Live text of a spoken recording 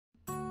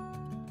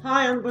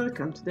Hi and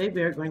welcome. Today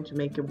we are going to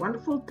make a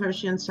wonderful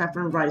Persian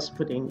saffron rice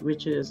pudding,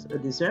 which is a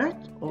dessert,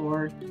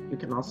 or you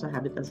can also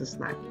have it as a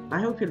snack. I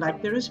hope you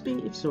like the recipe.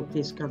 If so,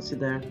 please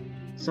consider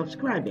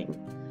subscribing.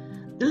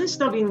 The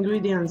list of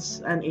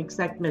ingredients and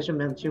exact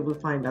measurements you will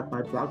find at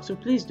my blog, so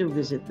please do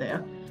visit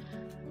there.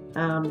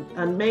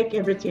 And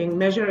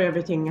measure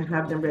everything and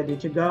have them ready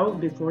to go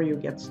before you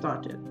get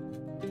started.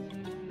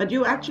 But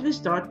you actually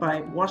start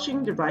by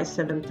washing the rice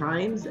 7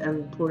 times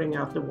and pouring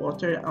out the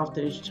water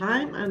after each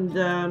time, and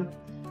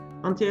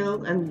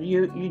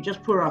you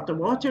just pour out the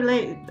water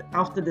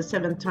after the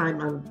 7th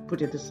time and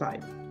put it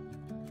aside.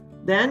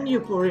 Then you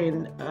pour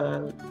in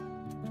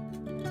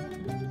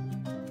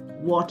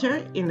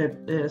water in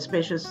a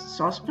spacious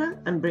saucepan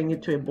and bring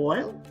it to a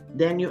boil.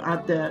 Then you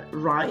add the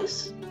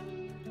rice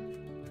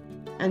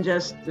and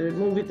just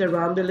move it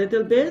around a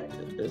little bit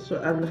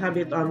and have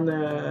it on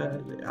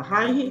a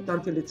high heat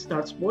until it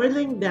starts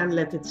boiling. Then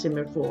let it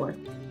simmer for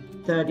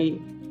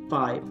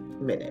 35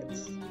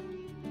 minutes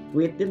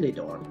with the lid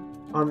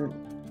on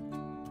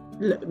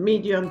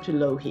medium to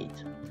low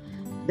heat.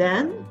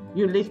 Then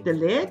you lift the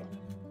lid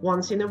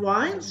once in a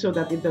while so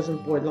that it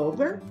doesn't boil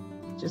over.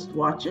 Just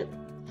watch it.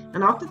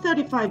 And after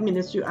 35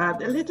 minutes, you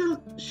add a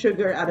little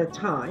sugar at a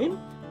time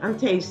and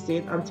taste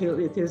it until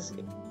it is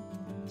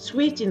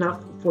sweet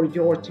enough for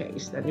your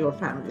taste and your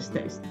family's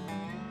taste.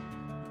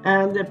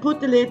 And put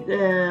the lid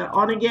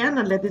on again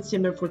and let it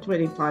simmer for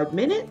 25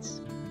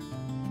 minutes.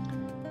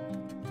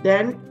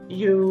 Then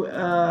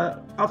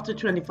after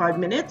 25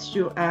 minutes,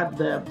 you add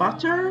the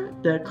butter,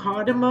 the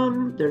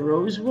cardamom, the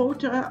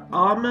rosewater,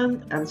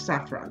 almond, and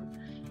saffron.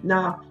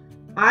 Now,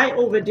 I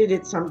overdo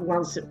it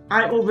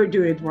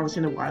once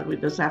in a while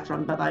with the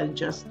saffron, but I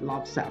just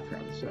love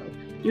saffron. So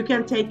you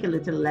can take a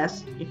little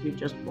less if you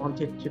just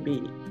want it to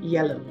be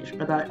yellowish,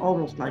 but I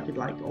almost like it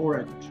like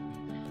orange.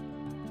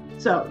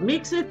 So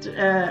mix it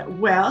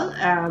well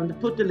and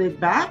put the lid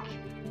back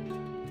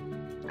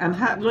and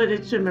let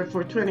it simmer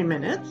for 20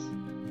 minutes.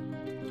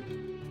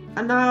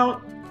 And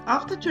now,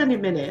 after 20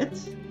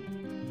 minutes,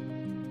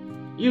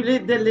 you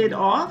lid the lid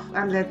off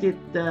and let it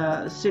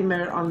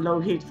simmer on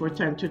low heat for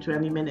 10 to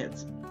 20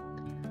 minutes.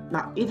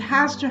 Now, it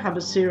has to have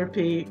a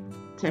syrupy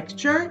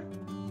texture,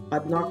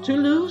 but not too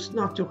loose,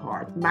 not too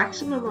hard.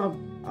 Maximum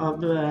of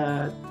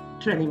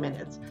 20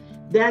 minutes.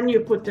 Then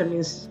you put them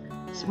in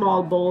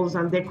small bowls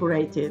and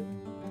decorate it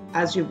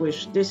as you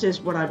wish. This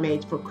is what I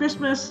made for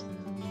Christmas,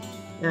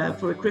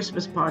 for a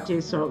Christmas party,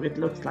 so it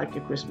looks like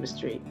a Christmas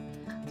tree.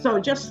 So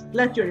just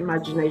let your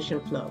imagination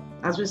flow.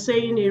 As we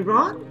say in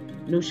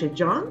Iran, Noosh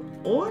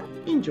Jan, or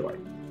enjoy.